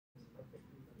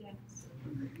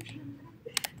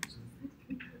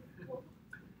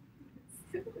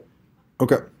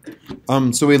Okay.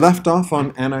 So we left off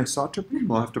on anisotropy.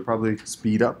 We'll have to probably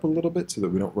speed up a little bit so that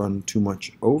we don't run too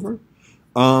much over.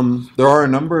 There are a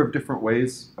number of different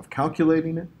ways of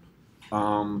calculating it.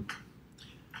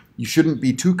 You shouldn't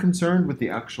be too concerned with the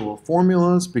actual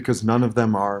formulas because none of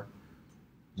them are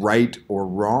right or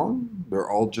wrong. They're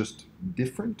all just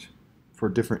different for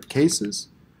different cases.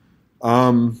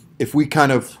 If we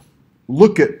kind of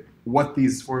look at what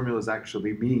these formulas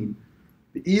actually mean,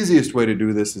 the easiest way to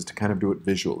do this is to kind of do it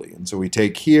visually. And so we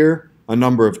take here a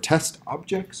number of test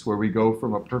objects where we go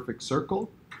from a perfect circle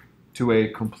to a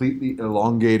completely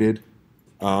elongated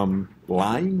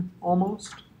line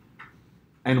almost.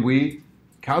 And we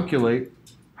calculate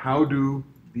how do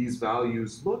these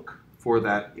values look for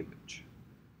that image.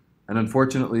 And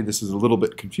unfortunately, this is a little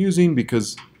bit confusing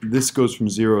because this goes from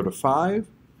 0 to 5,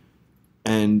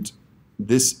 and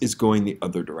this is going the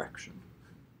other direction.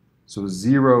 So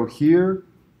 0 here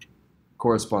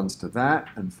corresponds to that,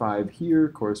 and 5 here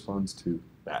corresponds to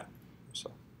that.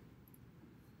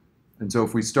 And so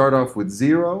if we start off with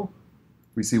 0,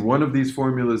 we see one of these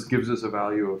formulas gives us a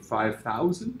value of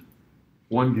 5,000.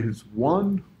 One gives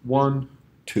 1, 1,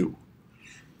 2.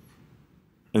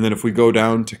 And then if we go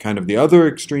down to kind of the other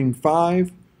extreme,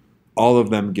 5, all of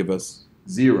them give us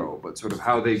 0. But sort of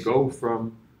how they go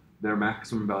from their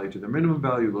maximum value to their minimum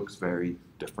value looks very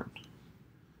different.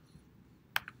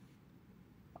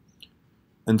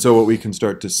 And so what we can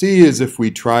start to see is if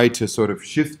we try to sort of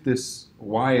shift this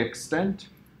y extent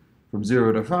from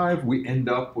 0 to 5, we end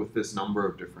up with this number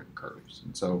of different curves.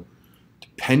 And so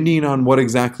depending on what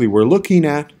exactly we're looking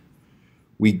at,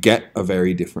 we get a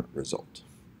very different result.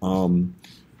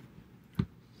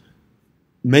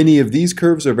 Many of these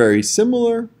curves are very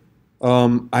similar.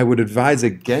 I would advise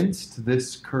against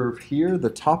this curve here,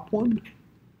 the top one,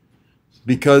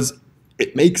 because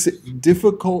it makes it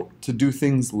difficult to do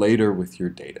things later with your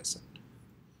data set.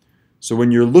 So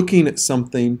when you're looking at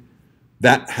something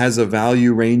that has a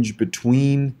value range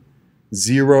between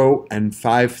 0 and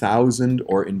 5,000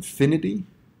 or infinity,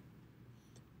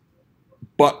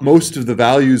 but most of the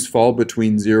values fall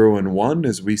between 0 and 1,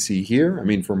 as we see here. I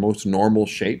mean, for most normal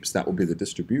shapes, that will be the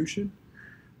distribution.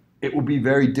 It will be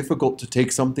very difficult to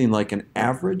take something like an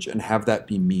average and have that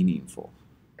be meaningful.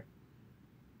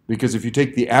 Because if you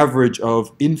take the average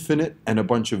of infinite and a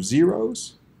bunch of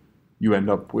zeros, you end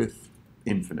up with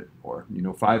infinite. Or,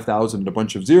 5,000 and a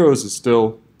bunch of zeros is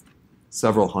still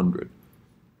several hundred.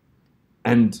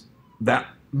 And that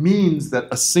means that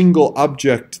a single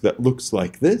object that looks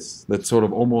like this, that's sort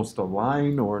of almost a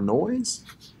line or a noise,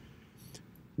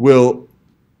 will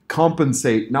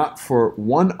compensate not for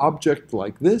one object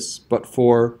like this, but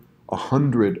for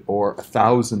 100 or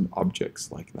 1,000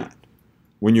 objects like that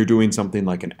when you're doing something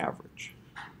like an average.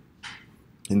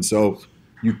 And so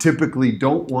you typically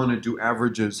don't want to do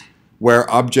averages where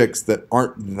objects that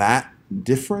aren't that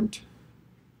different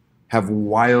have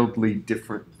wildly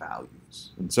different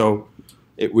values. And so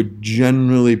it would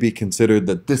generally be considered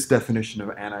that this definition of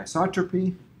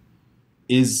anisotropy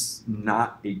is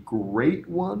not a great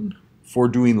one for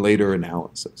doing later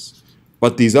analysis.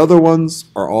 But these other ones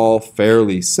are all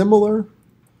fairly similar.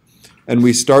 And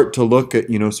we start to look at,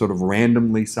 sort of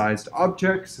randomly sized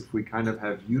objects. If we kind of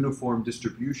have uniform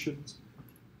distributions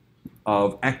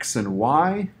of x and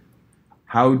y,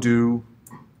 how do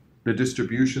the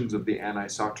distributions of the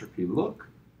anisotropy look?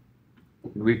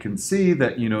 And we can see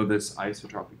that, this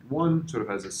isotropic 1 sort of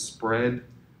has a spread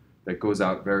that goes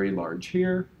out very large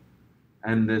here.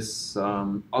 And this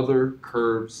other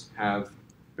curves have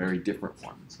very different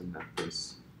ones. And that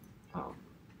this,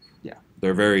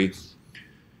 they're very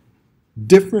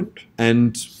different.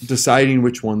 And deciding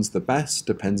which one's the best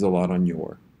depends a lot on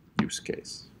your use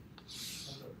case.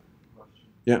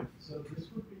 Yeah. So this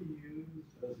would be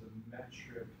used as a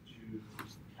metric to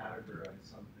categorize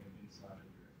something inside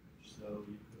of your image. So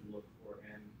you could look for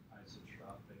an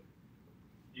isotropic.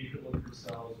 You could look for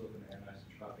cells with an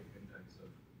anisotropic index of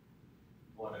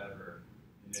whatever,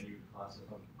 and then you would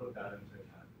classify, put that into a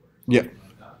category. Yeah.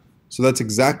 Like that. So that's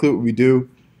exactly what we do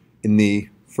in the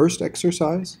first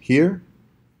exercise here,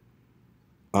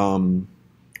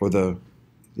 or the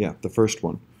first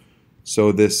one.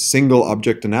 So this single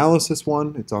object analysis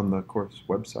one, it's on the course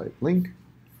website link.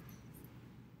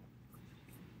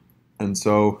 And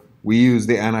so we use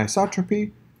the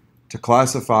anisotropy to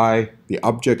classify the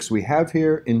objects we have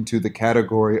here into the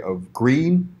category of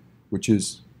green, which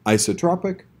is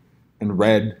isotropic, and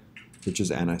red, which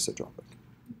is anisotropic.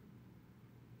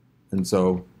 And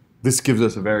so this gives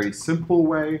us a very simple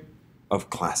way of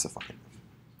classifying them.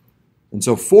 And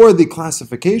so for the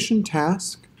classification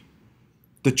task,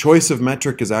 the choice of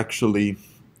metric is actually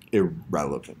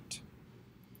irrelevant.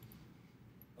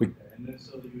 Okay, and then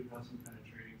so that you have some kind of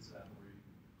training set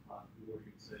where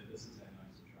you say this is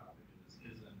anisotropic and this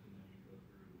isn't, and then you go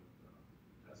through with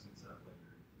the testing set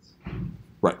later.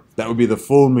 Right. That would be the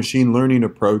full machine learning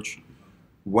approach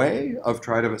way of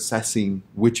trying to assessing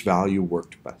which value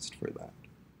worked best for that.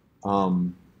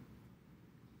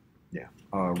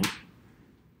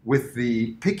 With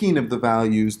the picking of the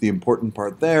values, the important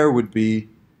part there would be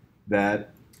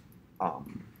that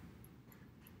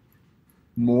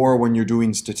more when you're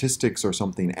doing statistics or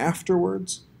something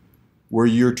afterwards, where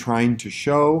you're trying to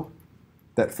show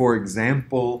that, for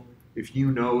example, if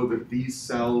you know that these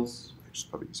cells, which is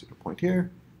probably easier to point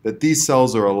here, that these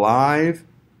cells are alive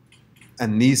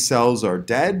and these cells are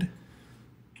dead,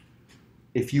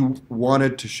 if you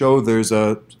wanted to show there's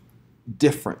a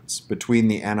difference between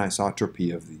the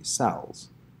anisotropy of these cells,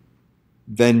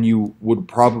 then you would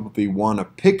probably want to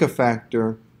pick a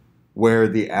factor where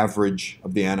the average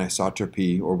of the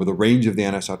anisotropy, or where the range of the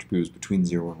anisotropy was between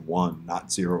 0 and 1,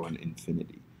 not 0 and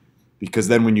infinity. Because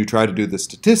then when you try to do the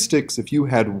statistics, if you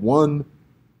had one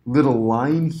little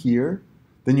line here,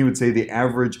 then you would say the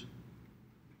average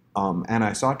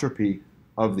anisotropy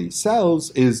of these cells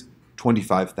is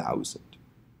 25,000.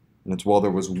 And it's, well, there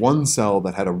was one cell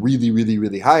that had a really, really,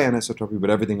 really high anisotropy,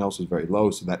 but everything else was very low,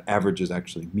 so that average is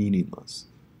actually meaningless.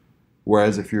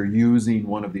 Whereas if you're using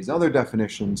one of these other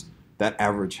definitions, that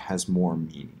average has more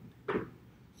meaning.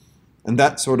 And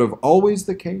that's sort of always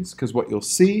the case, because what you'll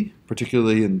see,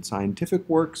 particularly in scientific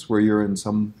works where you're in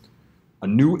a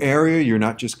new area, you're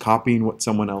not just copying what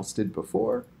someone else did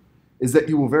before, is that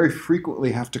you will very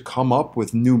frequently have to come up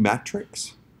with new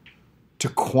metrics to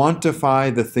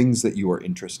quantify the things that you are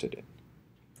interested in.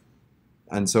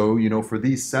 And so, for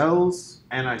these cells,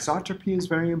 anisotropy is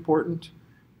very important,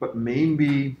 but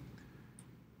maybe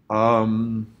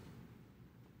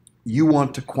you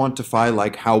want to quantify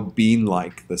like how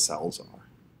bean-like the cells are.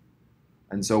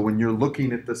 And so when you're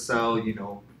looking at the cell,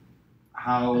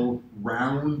 how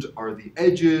round are the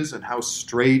edges and how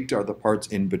straight are the parts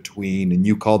in between, and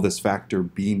you call this factor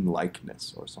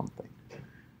bean-likeness or something.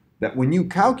 That when you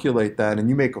calculate that and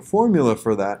you make a formula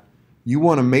for that, you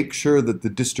want to make sure that the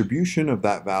distribution of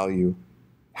that value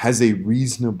has a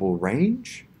reasonable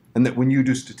range, and that when you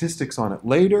do statistics on it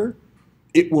later,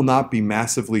 it will not be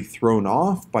massively thrown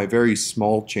off by very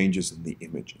small changes in the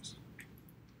images.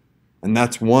 And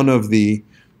that's one of the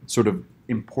sort of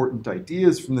important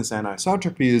ideas from this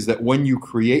anisotropy, is that when you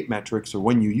create metrics or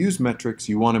when you use metrics,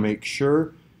 you want to make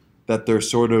sure that they're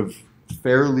sort of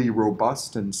fairly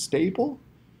robust and stable.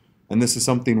 And this is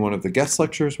something one of the guest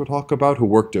lecturers would talk about, who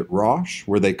worked at Roche,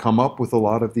 where they come up with a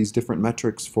lot of these different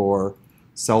metrics for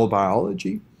cell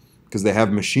biology, because they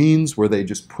have machines where they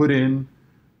just put in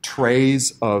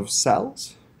trays of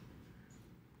cells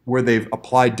where they've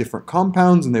applied different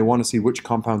compounds, and they want to see which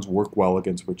compounds work well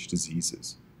against which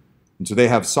diseases. And so they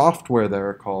have software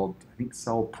there called, I think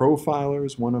Cell Profiler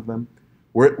is one of them,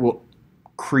 where it will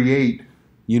create,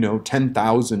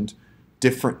 10,000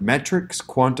 different metrics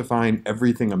quantifying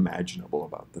everything imaginable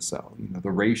about the cell. The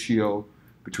ratio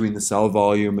between the cell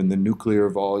volume and the nuclear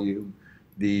volume,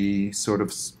 the sort of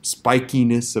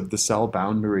spikiness of the cell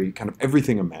boundary, kind of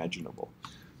everything imaginable.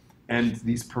 And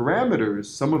these parameters,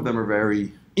 some of them are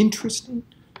very interesting,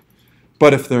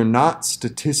 but if they're not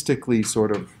statistically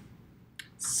sort of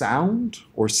sound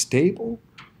or stable,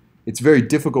 it's very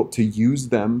difficult to use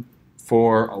them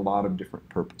for a lot of different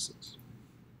purposes.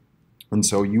 And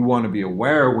so you want to be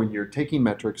aware when you're taking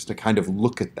metrics to kind of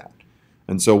look at that.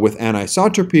 And so with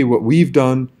anisotropy, what we've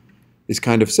done is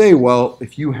kind of say, well,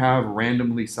 if you have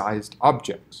randomly sized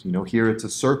objects, here it's a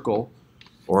circle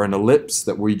or an ellipse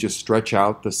that we just stretch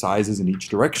out the sizes in each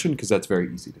direction because that's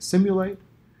very easy to simulate,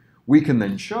 we can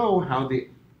then show how the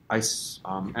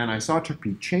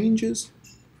anisotropy changes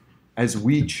as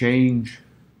we change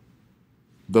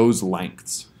those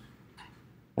lengths.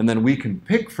 And then we can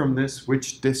pick from this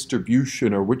which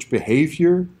distribution or which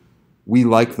behavior we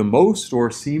like the most or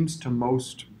seems to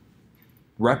most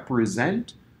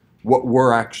represent what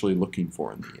we're actually looking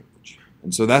for in the image.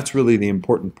 And so that's really the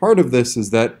important part of this, is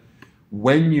that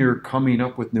when you're coming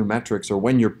up with new metrics or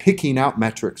when you're picking out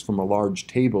metrics from a large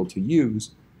table to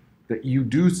use, that you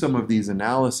do some of these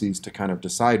analyses to kind of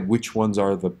decide which ones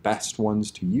are the best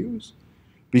ones to use.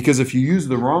 Because if you use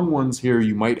the wrong ones here,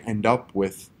 you might end up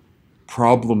with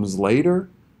problems later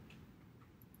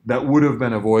that would have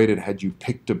been avoided had you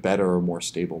picked a better or more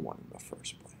stable one in the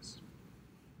first place.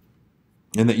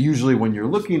 And that usually when you're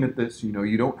looking at this, you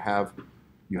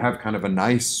have kind of a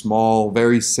nice, small,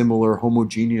 very similar,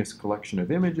 homogeneous collection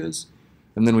of images,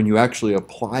 And then when you actually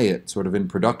apply it sort of in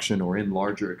production or in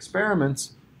larger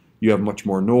experiments, you have much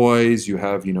more noise. You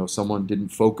have, someone didn't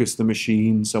focus the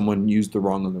machine, someone used the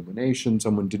wrong illumination,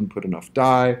 someone didn't put enough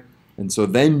dye. And so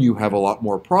then you have a lot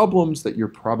more problems that you're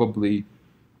probably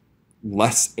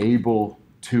less able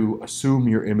to assume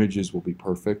your images will be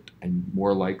perfect and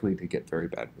more likely to get very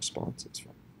bad responses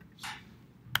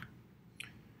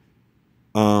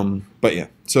from. But yeah,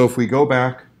 so if we go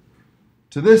back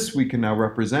to this, we can now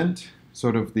represent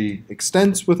sort of the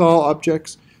extents with all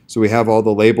objects. So we have all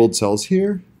the labeled cells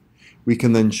here. We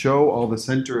can then show all the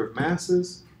center of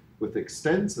masses with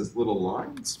extents as little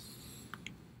lines.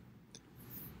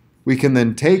 We can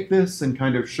then take this and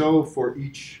kind of show for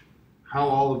each how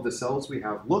all of the cells we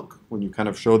have look when you kind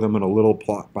of show them in a little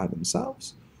plot by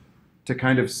themselves to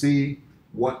kind of see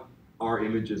what our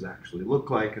images actually look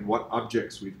like and what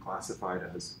objects we've classified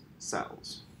as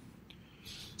cells.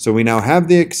 So we now have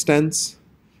the extents.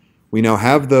 We now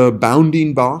have the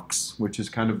bounding box, which is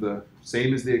kind of the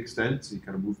same as the extent. So you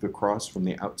kind of move the cross from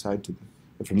the outside to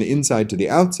from the inside to the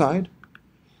outside.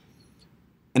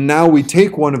 And now we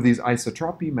take one of these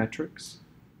isotropy metrics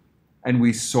and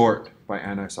we sort by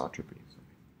anisotropy.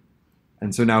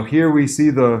 And so now here we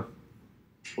see the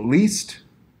least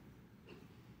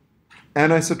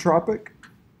anisotropic,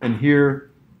 and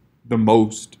here the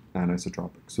most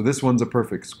anisotropic. So this one's a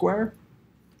perfect square.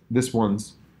 This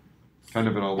one's kind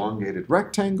of an elongated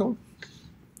rectangle.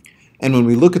 And when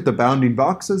we look at the bounding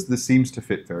boxes, this seems to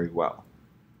fit very well.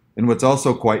 And what's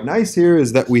also quite nice here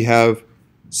is that we have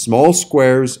small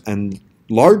squares and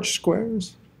large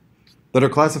squares that are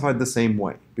classified the same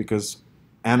way, because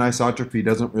anisotropy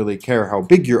doesn't really care how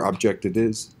big your object it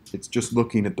is. It's just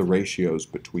looking at the ratios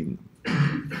between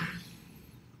them.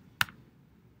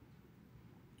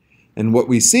 And what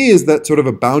we see is that sort of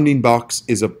a bounding box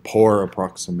is a poor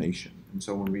approximation. And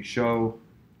so when we show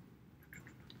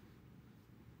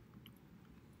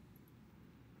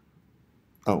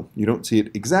you don't see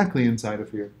it exactly inside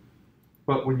of here.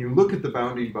 But when you look at the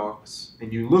bounding box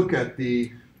and you look at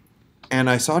the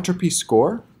anisotropy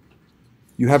score,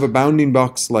 you have a bounding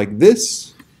box like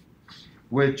this,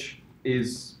 which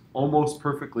is almost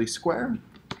perfectly square.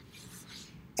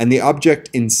 And the object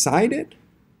inside it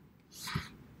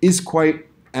is quite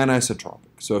anisotropic.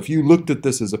 So if you looked at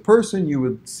this as a person, you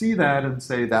would see that and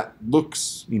say that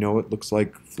looks, it looks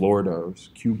like Florida or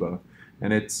Cuba,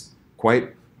 and it's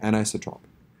quite anisotropic.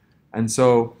 And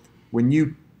so when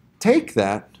you take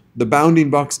that, the bounding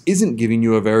box isn't giving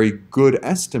you a very good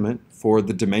estimate for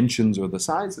the dimensions or the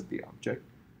size of the object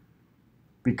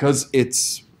because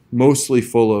it's mostly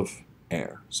full of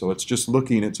air. So it's just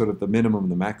looking at sort of the minimum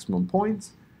and the maximum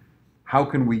points. How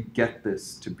can we get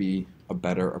this to be a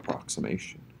better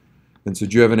approximation? And so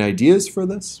do you have any ideas for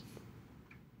this?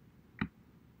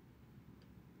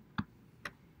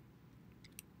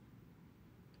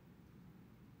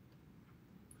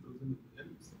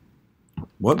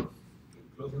 What?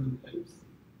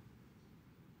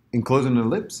 Enclose an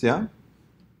ellipse, yeah.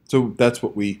 So that's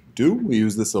what we do. We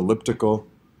use this elliptical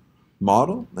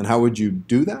model. And how would you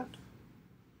do that?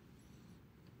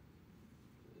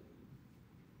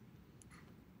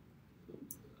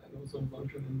 I know some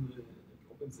function in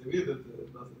OpenCV that does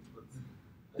it, but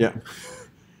yeah.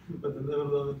 But I never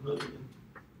done it manually.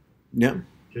 Yeah.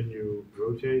 Can you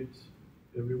rotate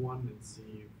everyone and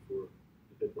see for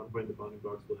at one point the bounding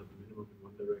box will have a minimum in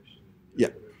one direction and the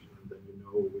other direction, and then you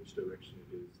know which direction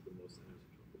it is the most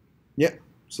anisotropic? Yeah.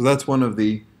 So that's one of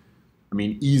the,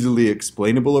 easily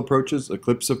explainable approaches. The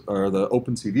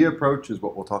OpenCV approach is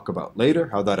what we'll talk about later,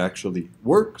 how that actually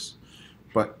works.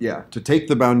 But yeah, to take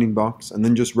the bounding box and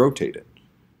then just rotate it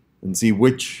and see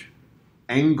which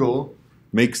angle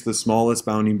makes the smallest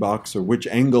bounding box or which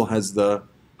angle has the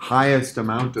highest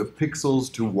amount of pixels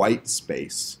to white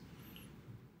space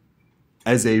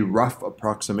as a rough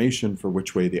approximation for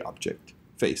which way the object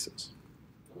faces.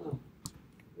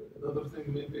 Another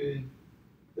thing, maybe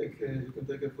you can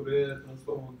take a Fourier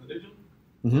transform on the region,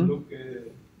 Mm-hmm. look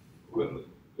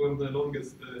where the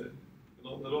longest the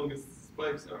longest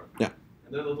spikes are. Yeah.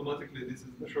 And then automatically this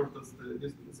is the shortest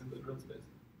distance in the real space.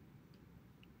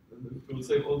 And it will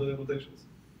save all the rotations.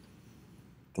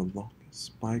 The longest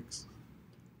spikes.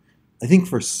 I think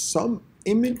for some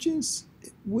images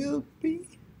it will be.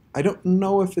 I don't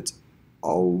know if it's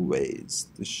always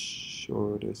the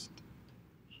shortest.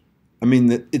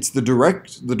 It's the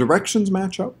directions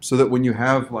match up so that when you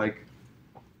have like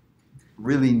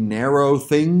really narrow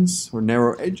things or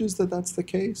narrow edges that's the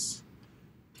case.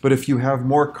 But if you have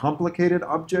more complicated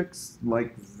objects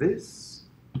like this,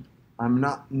 I'm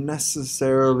not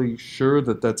necessarily sure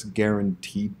that that's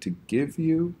guaranteed to give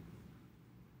you.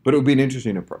 But it would be an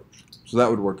interesting approach. So that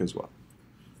would work as well.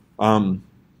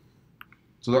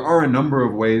 So there are a number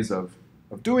of ways of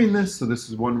doing this. So this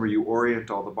is one where you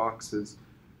orient all the boxes,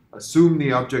 assume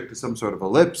the object is some sort of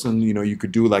ellipse, and you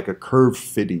could do like a curve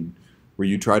fitting, where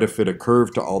you try to fit a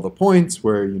curve to all the points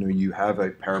where you have a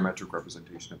parametric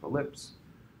representation of ellipse.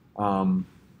 And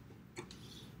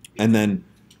then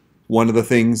one of the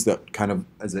things that kind of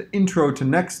as an intro to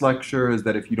next lecture is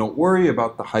that if you don't worry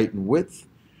about the height and width,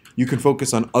 you can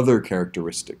focus on other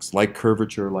characteristics like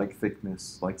curvature, like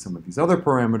thickness, like some of these other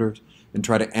parameters, and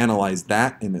try to analyze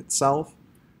that in itself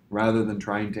rather than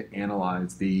trying to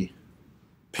analyze the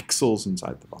pixels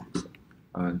inside the box,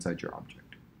 inside your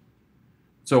object.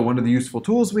 So one of the useful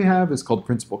tools we have is called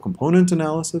principal component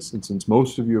analysis, and since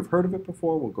most of you have heard of it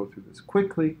before, we'll go through this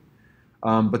quickly.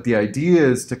 But the idea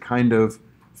is to kind of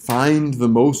find the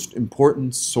most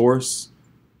important source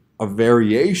of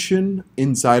variation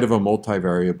inside of a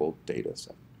multivariable data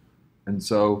set. And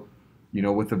so,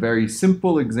 with a very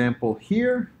simple example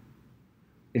here,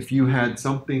 if you had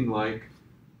something like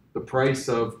the price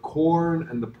of corn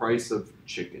and the price of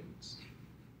chickens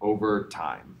over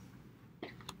time,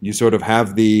 you sort of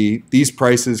have these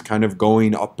prices kind of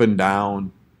going up and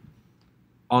down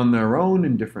on their own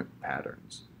in different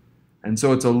patterns. And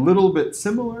so it's a little bit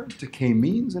similar to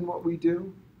k-means in what we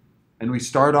do. And we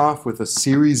start off with a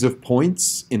series of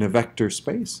points in a vector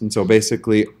space. And so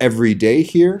basically every day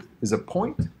here is a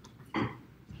point.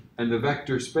 And the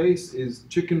vector space is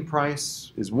chicken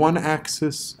price is one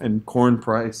axis and corn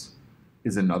price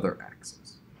is another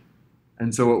axis.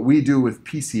 And so what we do with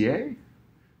PCA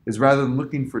is rather than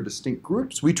looking for distinct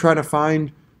groups, we try to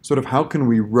find sort of how can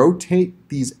we rotate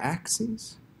these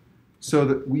axes so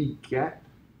that we get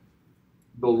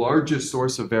the largest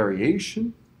source of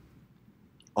variation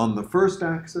on the first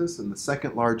axis and the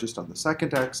second largest on the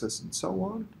second axis and so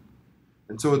on.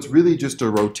 And so it's really just a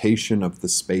rotation of the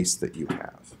space that you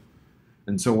have.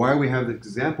 And so why we have this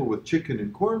example with chicken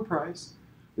and corn price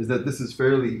is that this is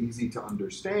fairly easy to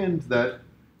understand that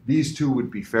these two would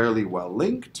be fairly well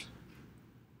linked,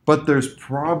 but there's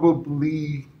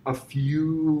probably a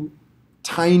few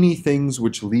tiny things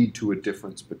which lead to a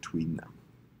difference between them.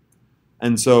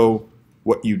 And so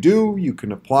what you do, you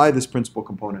can apply this principal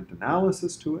component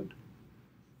analysis to it,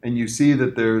 and you see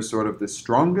that there's sort of the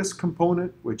strongest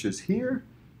component, which is here,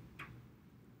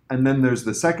 and then there's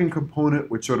the second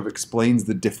component, which sort of explains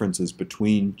the differences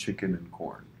between chicken and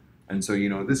corn. And so,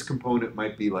 this component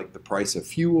might be like the price of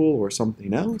fuel or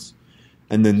something else,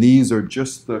 and then these are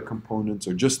just the components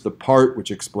or just the part which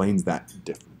explains that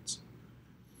difference.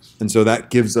 And so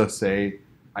that gives us an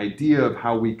idea of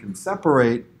how we can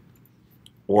separate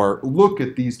or look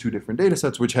at these two different data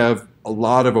sets which have a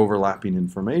lot of overlapping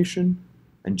information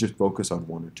and just focus on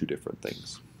one or two different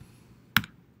things.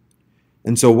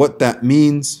 And so what that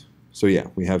means, so yeah,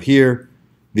 we have here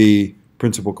the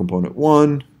principal component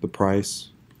 1, the price,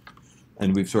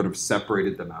 and we've sort of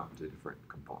separated them out into different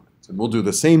components. And we'll do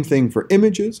the same thing for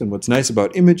images, and what's nice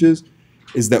about images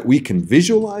is that we can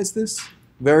visualize this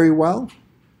very well,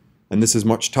 and this is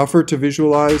much tougher to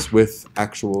visualize with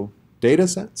actual data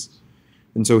sets.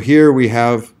 And so here we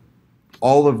have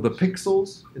all of the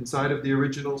pixels inside of the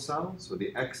original cell, so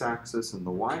the x-axis and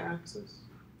the y-axis.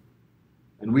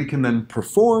 And we can then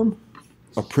perform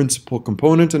a principal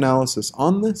component analysis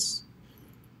on this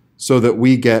so that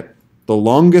we get the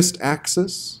longest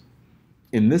axis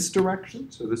in this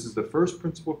direction, so this is the first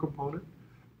principal component,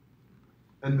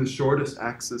 and the shortest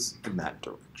axis in that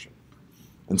direction.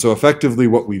 And so effectively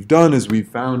what we've done is we've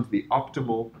found the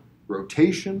optimal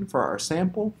rotation for our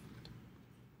sample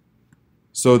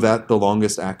so that the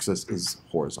longest axis is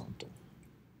horizontal.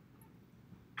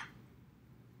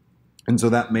 And so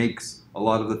that makes a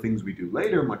lot of the things we do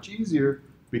later much easier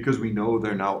because we know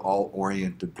they're now all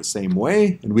oriented the same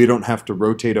way, and we don't have to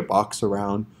rotate a box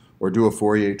around or do a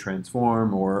Fourier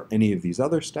transform or any of these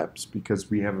other steps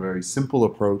because we have a very simple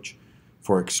approach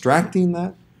for extracting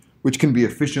that, which can be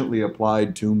efficiently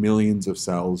applied to millions of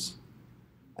cells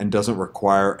and doesn't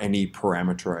require any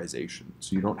parameterization.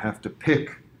 So you don't have to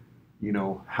pick,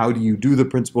 how do you do the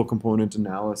principal component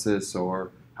analysis,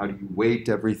 or how do you weight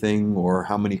everything, or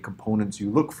how many components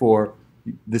you look for.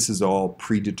 This is all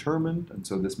predetermined, and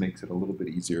so this makes it a little bit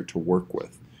easier to work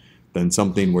with than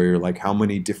something where you're like, how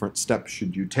many different steps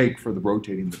should you take for the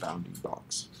rotating the bounding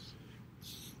box?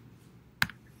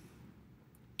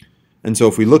 And so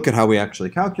if we look at how we actually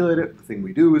calculate it, the thing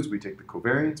we do is we take the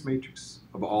covariance matrix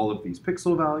of all of these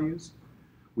pixel values.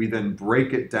 We then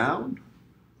break it down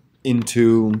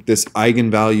into this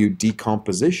eigenvalue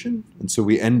decomposition. And so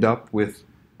we end up with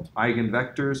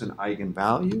eigenvectors and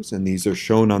eigenvalues, and these are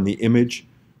shown on the image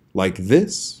like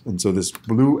this. And so this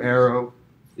blue arrow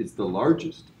is the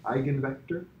largest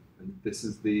eigenvector, and this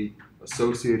is the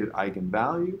associated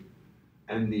eigenvalue,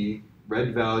 and the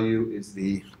red value is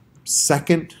the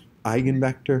second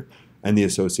eigenvector and the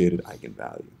associated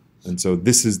eigenvalue. And so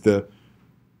this is the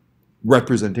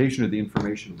representation of the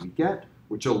information we get,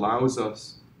 which allows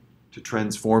us to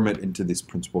transform it into this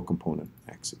principal component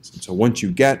axis. And so once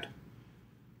you get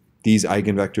these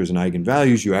eigenvectors and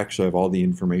eigenvalues, you actually have all the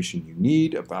information you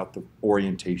need about the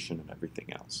orientation and everything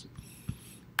else.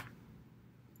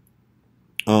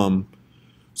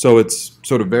 So it's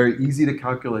sort of very easy to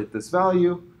calculate this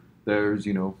value. There's,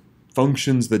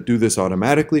 functions that do this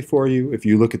automatically for you. If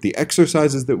you look at the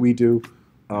exercises that we do,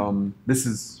 this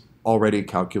is already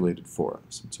calculated for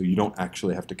us. And so you don't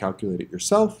actually have to calculate it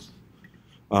yourself.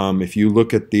 If you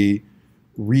look at the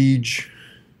Reg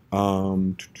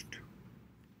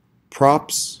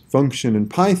props function in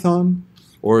Python,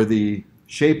 or the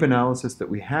shape analysis that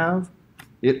we have,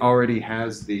 it already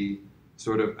has the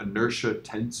sort of inertia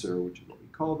tensor, which is what we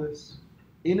call this,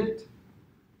 in it,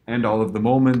 and all of the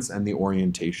moments and the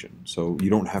orientation. So you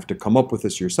don't have to come up with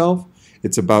this yourself.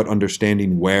 It's about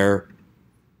understanding where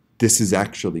this is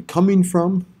actually coming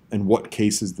from and what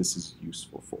cases this is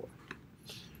useful for.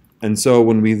 And so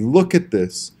when we look at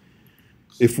this,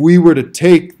 if we were to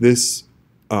take this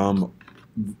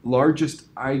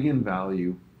largest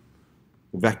eigenvalue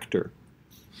vector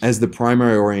as the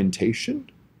primary orientation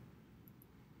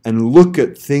and look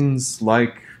at things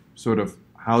like sort of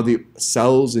how the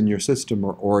cells in your system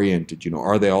are oriented,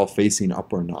 are they all facing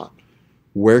up or not?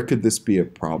 Where could this be a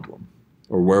problem?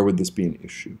 Or where would this be an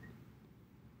issue?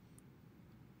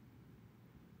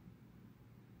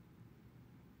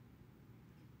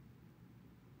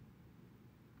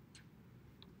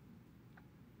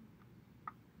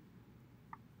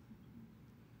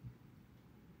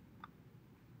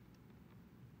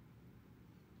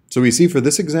 So we see for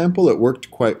this example, it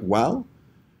worked quite well.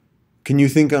 Can you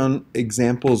think on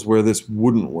examples where this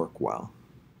wouldn't work well?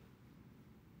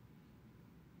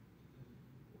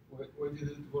 Why did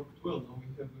it work well? Now we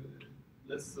have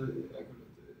less accurate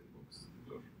box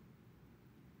closure.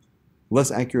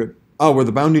 Less accurate? Oh, where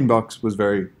the bounding box was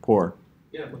very poor.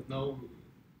 Yeah, but now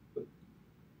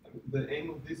the aim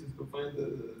of this is to find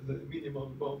the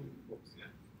minimum bounding box. Yeah.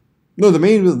 No, the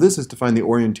aim of this is to find the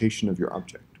orientation of your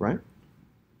object, right?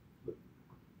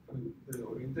 The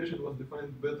orientation was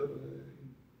defined better,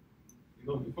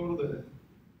 before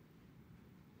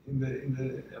in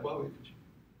the above image.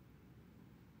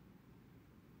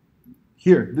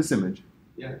 Here, this image.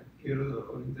 Yeah, here the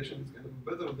orientation is kind of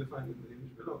better defined in the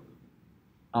image below.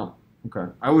 Oh,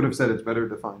 okay. I would have said it's better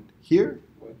defined here.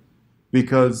 Why?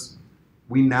 Because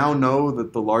we now know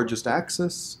that the largest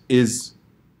axis is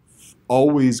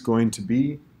always going to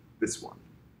be this one.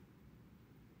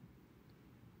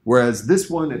 Whereas this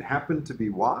one, it happened to be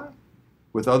y.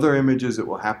 With other images, it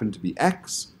will happen to be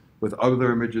x. With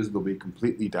other images, they'll be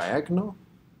completely diagonal.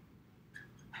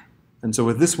 And so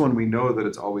with this one, we know that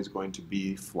it's always going to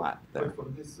be flat there. For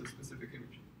this specific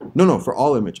image. No, for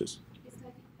all images.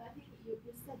 I think you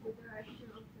said the direction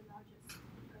of the largest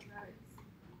variance.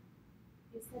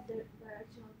 You said the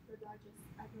direction of the largest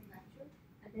eigenvector,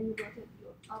 and then you got your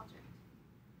object.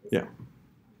 Yeah.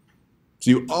 So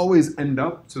you always end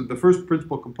up, so the first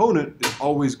principal component is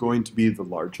always going to be the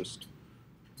largest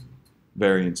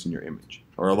variance in your image,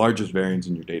 or a largest variance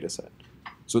in your data set.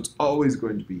 So it's always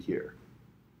going to be here.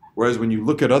 Whereas when you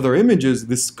look at other images,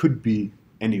 this could be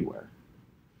anywhere.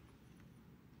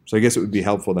 So I guess it would be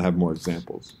helpful to have more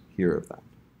examples here of that.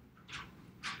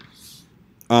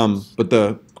 But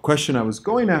the question I was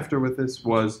going after with this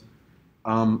was,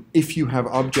 if you have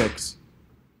objects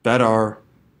that are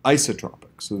isotropic,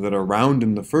 so that are round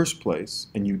in the first place,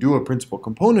 and you do a principal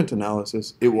component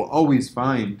analysis, it will always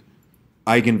find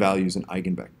eigenvalues and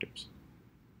eigenvectors.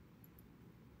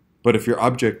 But if your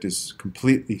object is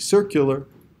completely circular,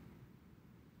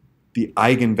 the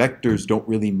eigenvectors don't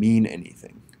really mean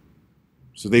anything.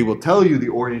 So they will tell you the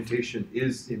orientation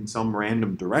is in some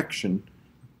random direction,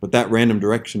 but that random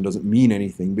direction doesn't mean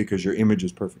anything because your image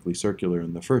is perfectly circular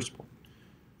in the first place.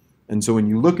 And so when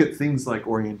you look at things like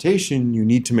orientation, you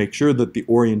need to make sure that the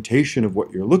orientation of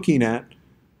what you're looking at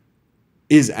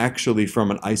is actually from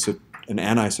an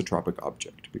anisotropic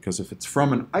object. Because if it's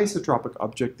from an isotropic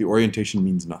object, the orientation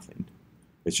means nothing.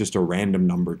 It's just a random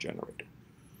number generator.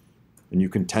 And you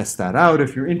can test that out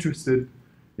if you're interested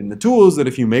in the tools, that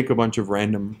if you make a bunch of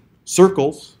random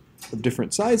circles of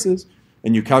different sizes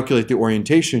and you calculate the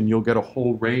orientation, you'll get a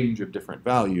whole range of different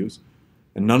values.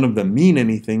 And none of them mean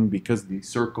anything because the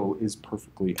circle is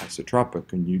perfectly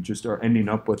isotropic. And you just are ending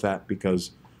up with that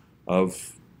because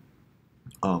of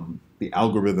the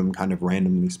algorithm kind of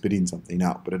randomly spitting something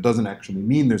out, but it doesn't actually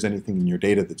mean there's anything in your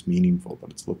data that's meaningful that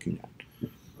it's looking at.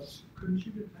 Couldn't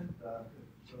you depend that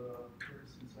if the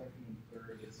first and second and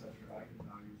third, etc.,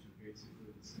 eigenvalues are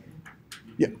basically the same?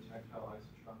 You can detect how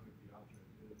isotropic the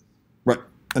object is. Right,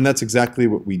 and that's exactly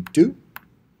what we do.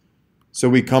 So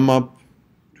we come up,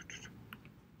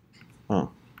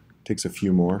 takes a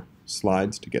few more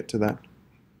slides to get to that.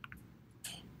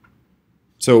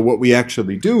 So what we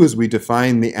actually do is we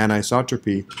define the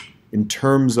anisotropy in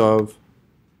terms of,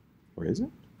 where is it?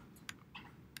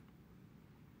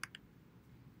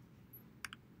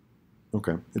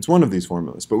 Okay, it's one of these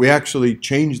formulas, but we actually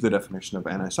change the definition of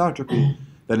anisotropy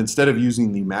that instead of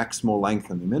using the maximal length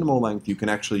and the minimal length, you can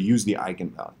actually use the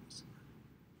eigenvalues.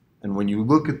 And when you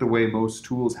look at the way most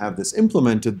tools have this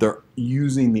implemented, they're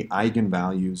using the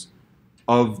eigenvalues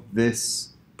of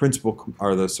this principal,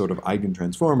 or the sort of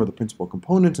eigentransform or the principal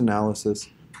component analysis,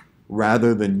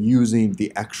 rather than using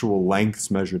the actual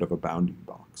lengths measured of a bounding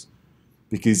box,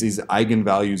 because these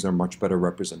eigenvalues are much better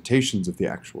representations of the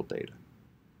actual data.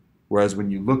 Whereas when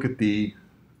you look at the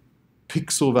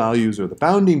pixel values or the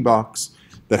bounding box,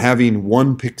 that having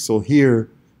one pixel here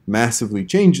massively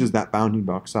changes that bounding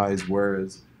box size,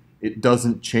 whereas it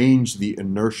doesn't change the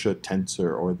inertia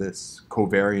tensor or this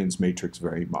covariance matrix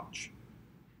very much.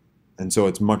 And so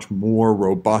it's much more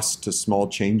robust to small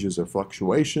changes or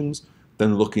fluctuations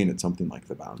than looking at something like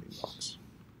the bounding box.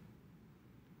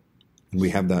 And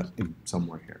we have that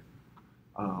somewhere here.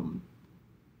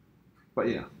 But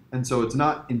yeah, and so it's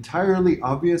not entirely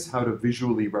obvious how to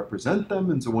visually represent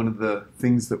them. And so one of the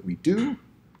things that we do,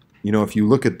 you know, if you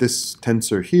look at this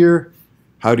tensor here,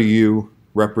 how do you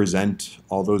represent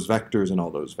all those vectors and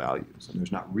all those values? And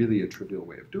there's not really a trivial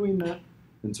way of doing that.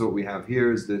 And so what we have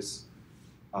here is this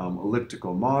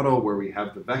elliptical model where we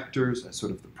have the vectors as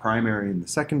sort of the primary and the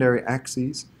secondary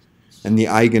axes, and the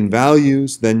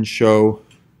eigenvalues then show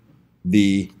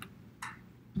the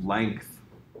length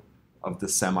of the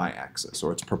semi-axis,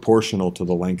 or it's proportional to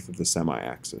the length of the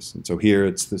semi-axis. And so here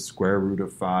it's the square root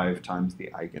of 5 times the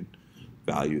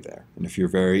eigenvalue there. And if you're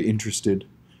very interested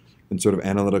in sort of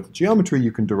analytical geometry,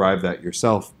 you can derive that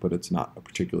yourself, but it's not a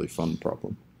particularly fun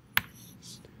problem.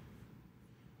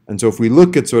 And so if we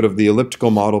look at sort of the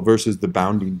elliptical model versus the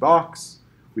bounding box,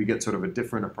 we get sort of a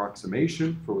different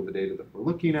approximation for the data that we're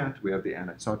looking at. We have the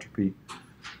anisotropy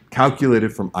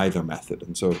calculated from either method.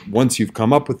 And so once you've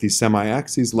come up with these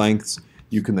semi-axis lengths,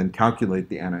 you can then calculate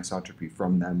the anisotropy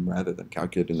from them rather than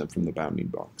calculating them from the bounding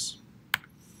box.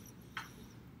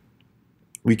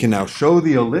 We can now show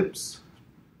the ellipse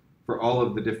for all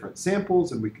of the different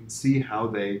samples, and we can see how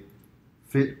they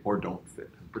fit or don't fit.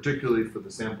 Particularly for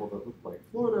the sample that looked like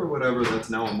Florida or whatever, that's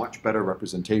now a much better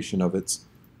representation of its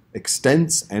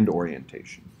extents and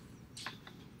orientation.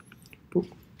 Boop.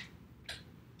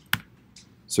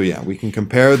 So yeah, we can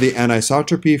compare the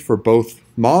anisotropy for both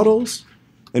models,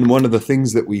 and one of the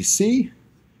things that we see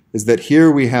is that here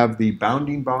we have the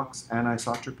bounding box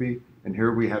anisotropy, and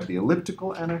here we have the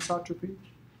elliptical anisotropy,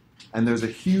 and there's a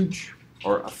huge,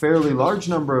 or a fairly large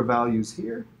number of values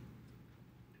here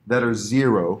that are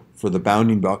 0 for the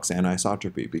bounding box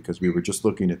anisotropy, because we were just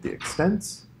looking at the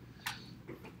extents,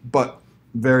 but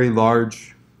very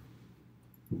large,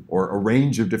 or a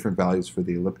range of different values for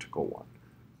the elliptical one.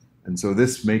 And so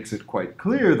this makes it quite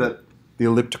clear that the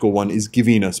elliptical one is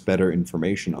giving us better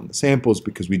information on the samples,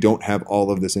 because we don't have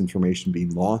all of this information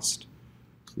being lost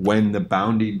when the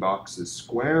bounding box is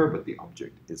square, but the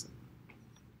object isn't.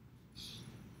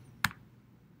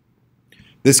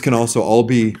 This can also all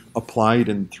be applied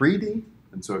in 3D.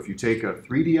 And so if you take a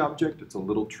 3D object, it's a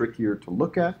little trickier to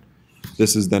look at.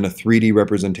 This is then a 3D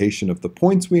representation of the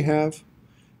points we have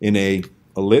in a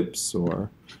ellipse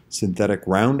or synthetic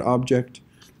round object.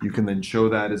 You can then show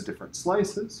that as different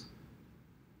slices.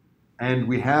 And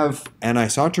we have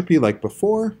anisotropy like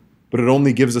before, but it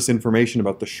only gives us information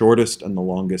about the shortest and the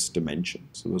longest dimension.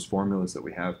 So those formulas that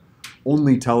we have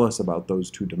only tell us about those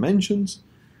two dimensions.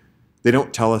 They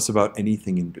don't tell us about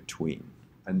anything in between.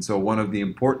 And so one of the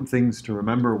important things to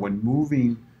remember when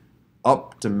moving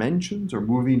up dimensions or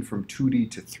moving from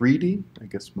 2D to 3D, I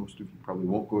guess most of you probably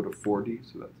won't go to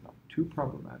 4D, so that's not too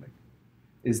problematic,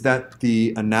 is that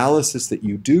the analysis that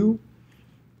you do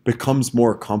becomes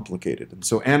more complicated. And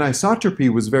so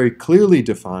anisotropy was very clearly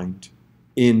defined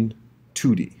in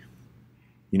 2D.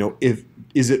 You know,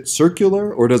 is it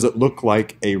circular or does it look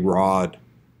like a rod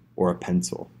or a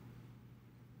pencil?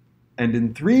 And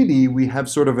in 3D, we have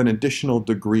sort of an additional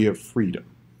degree of freedom.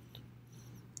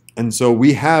 And so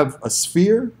we have a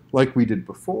sphere like we did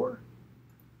before,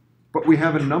 but we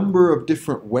have a number of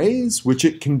different ways which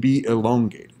it can be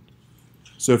elongated.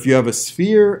 So if you have a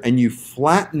sphere and you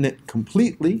flatten it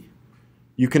completely,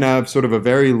 you can have sort of a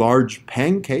very large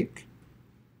pancake,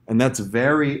 and that's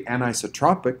very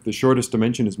anisotropic. The shortest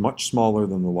dimension is much smaller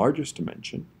than the largest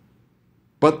dimension,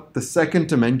 but the second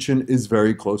dimension is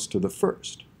very close to the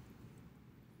first.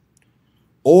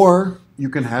 Or you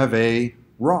can have a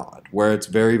rod where it's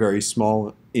very, very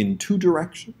small in two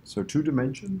directions, so two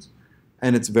dimensions,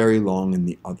 and it's very long in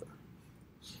the other.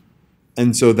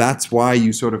 And so that's why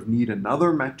you sort of need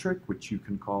another metric, which you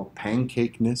can call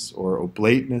pancakeness or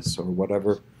oblateness or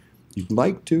whatever you'd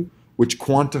like to, which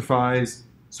quantifies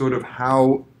sort of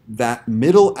how that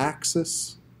middle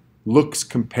axis looks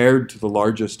compared to the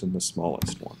largest and the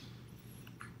smallest one.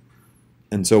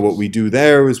 And so what we do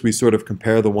there is we sort of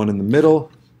compare the one in the middle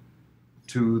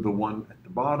to the one at the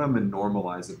bottom and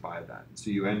normalize it by that. So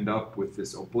you end up with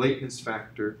this oblateness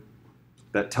factor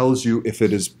that tells you if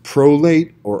it is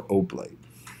prolate or oblate.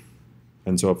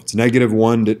 And so if it's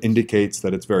 -1, it indicates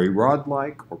that it's very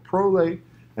rod-like or prolate,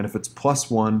 and if it's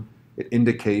 +1, it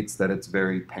indicates that it's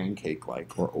very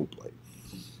pancake-like or oblate.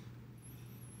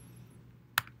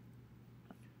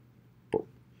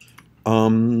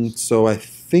 So I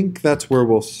think that's where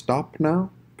we'll stop now,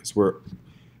 because we're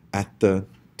at the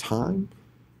time.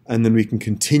 And then we can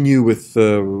continue with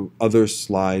the other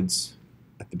slides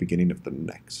at the beginning of the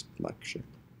next lecture.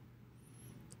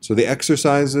 So the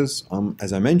exercises,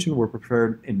 as I mentioned, were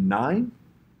prepared in 9.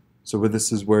 So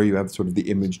this is where you have sort of the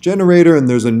image generator, and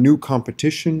there's a new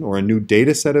competition or a new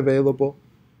data set available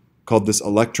called this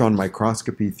electron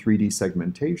microscopy 3D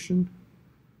segmentation,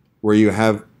 where you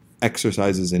have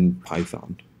exercises in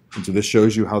Python. And so this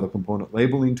shows you how the component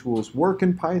labeling tools work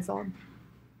in Python,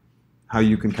 how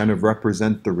you can kind of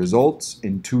represent the results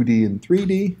in 2D and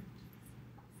 3D,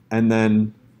 and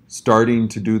then starting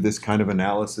to do this kind of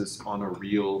analysis on a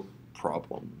real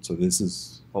problem. So this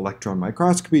is electron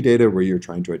microscopy data where you're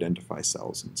trying to identify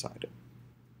cells inside it.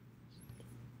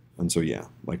 And so yeah,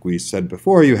 like we said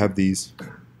before, you have these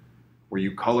where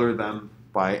you color them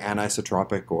by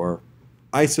anisotropic or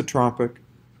isotropic,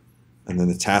 and then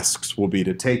the tasks will be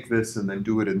to take this and then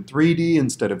do it in 3D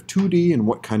instead of 2D, and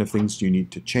what kind of things do you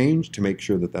need to change to make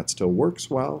sure that that still works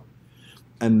well.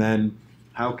 And then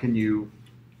how can you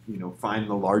find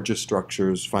the largest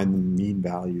structures, find the mean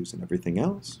values and everything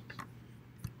else.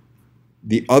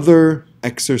 The other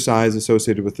exercise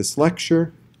associated with this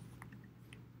lecture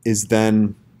is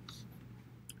then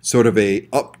sort of a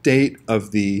update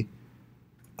of the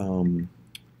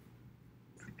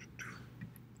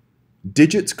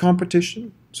digits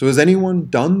competition. So has anyone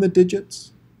done the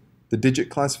digits? The digit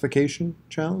classification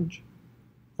challenge?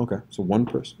 Okay, so one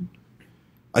person.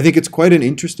 I think it's quite an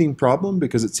interesting problem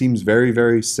because it seems very,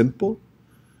 very simple,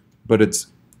 but it's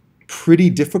pretty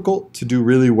difficult to do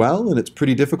really well, and it's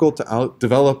pretty difficult to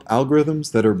develop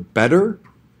algorithms that are better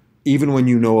even when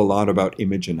you know a lot about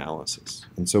image analysis.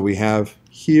 And so we have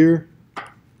here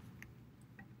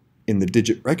in the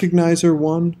digit recognizer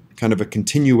one, kind of a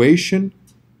continuation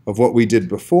of what we did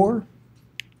before,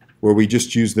 where we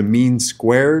just use the mean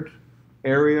squared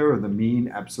area or the mean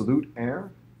absolute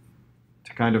error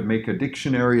to kind of make a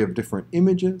dictionary of different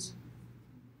images,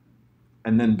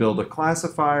 and then build a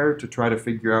classifier to try to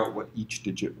figure out what each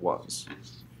digit was.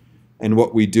 And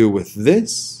what we do with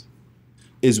this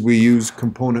is we use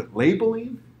component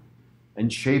labeling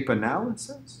and shape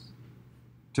analysis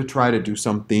to try to do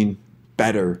something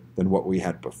better than what we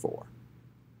had before.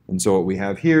 And so what we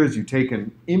have here is you take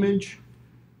an image,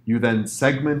 you then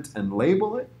segment and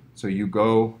label it. So you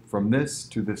go from this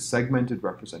to this segmented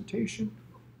representation.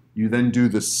 You then do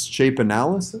the shape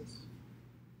analysis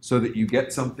so that you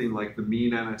get something like the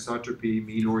mean anisotropy,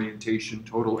 mean orientation,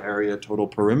 total area, total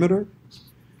perimeter.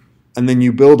 And then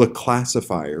you build a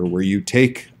classifier where you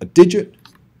take a digit,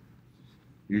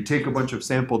 you take a bunch of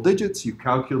sample digits, you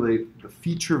calculate the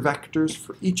feature vectors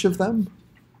for each of them,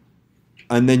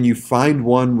 and then you find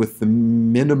one with the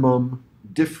minimum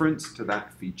difference to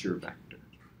that feature vector.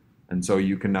 And so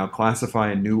you can now classify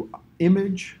a new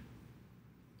image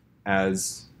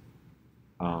as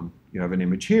you have an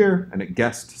image here, and it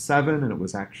guessed 7, and it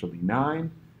was actually 9.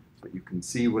 But you can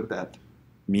see what that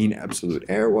mean absolute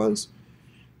error was.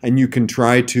 And you can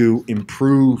try to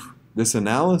improve this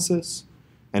analysis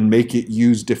and make it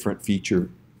use different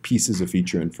pieces of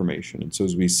feature information. And so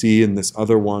as we see in this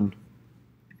other one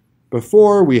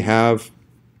before, we have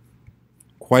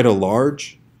quite a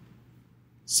large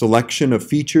selection of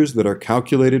features that are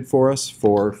calculated for us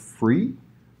for free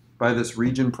by this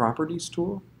region properties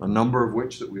tool, a number of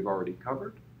which that we've already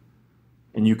covered.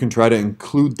 And you can try to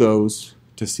include those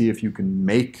to see if you can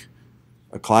make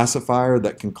a classifier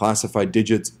that can classify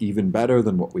digits even better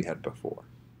than what we had before.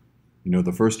 You know,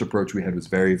 the first approach we had was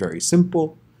very, very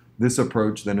simple. This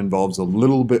approach then involves a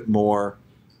little bit more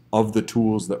of the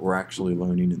tools that we're actually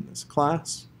learning in this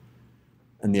class.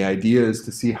 And the idea is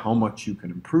to see how much you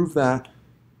can improve that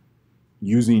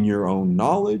using your own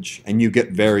knowledge, and you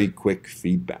get very quick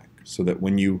feedback so that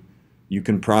when you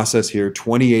can process here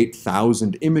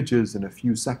 28,000 images in a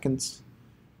few seconds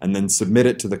and then submit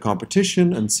it to the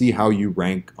competition and see how you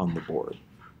rank on the board.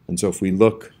 And so if we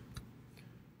look,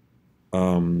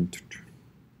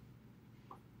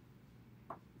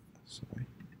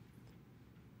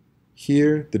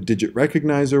 here, the digit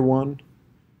recognizer one,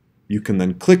 you can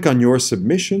then click on your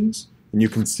submissions and you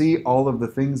can see all of the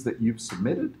things that you've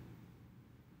submitted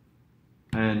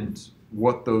and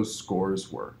what those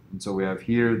scores were. And so we have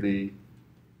here the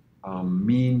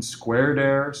mean squared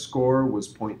error score was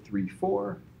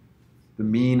 0.34. The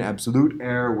mean absolute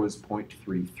error was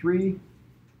 0.33.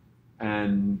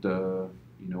 And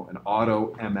you know, an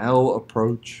auto ML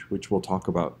approach, which we'll talk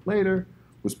about later,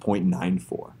 was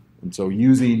 0.94. And so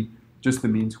using just the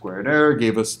mean squared error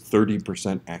gave us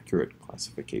 30% accurate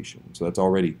classification. So that's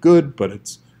already good, but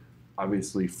it's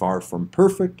obviously far from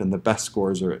perfect, and the best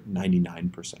scores are at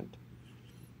 99%.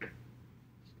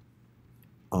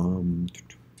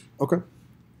 Okay.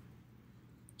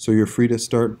 So you're free to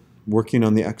start working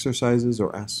on the exercises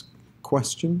or ask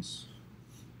questions.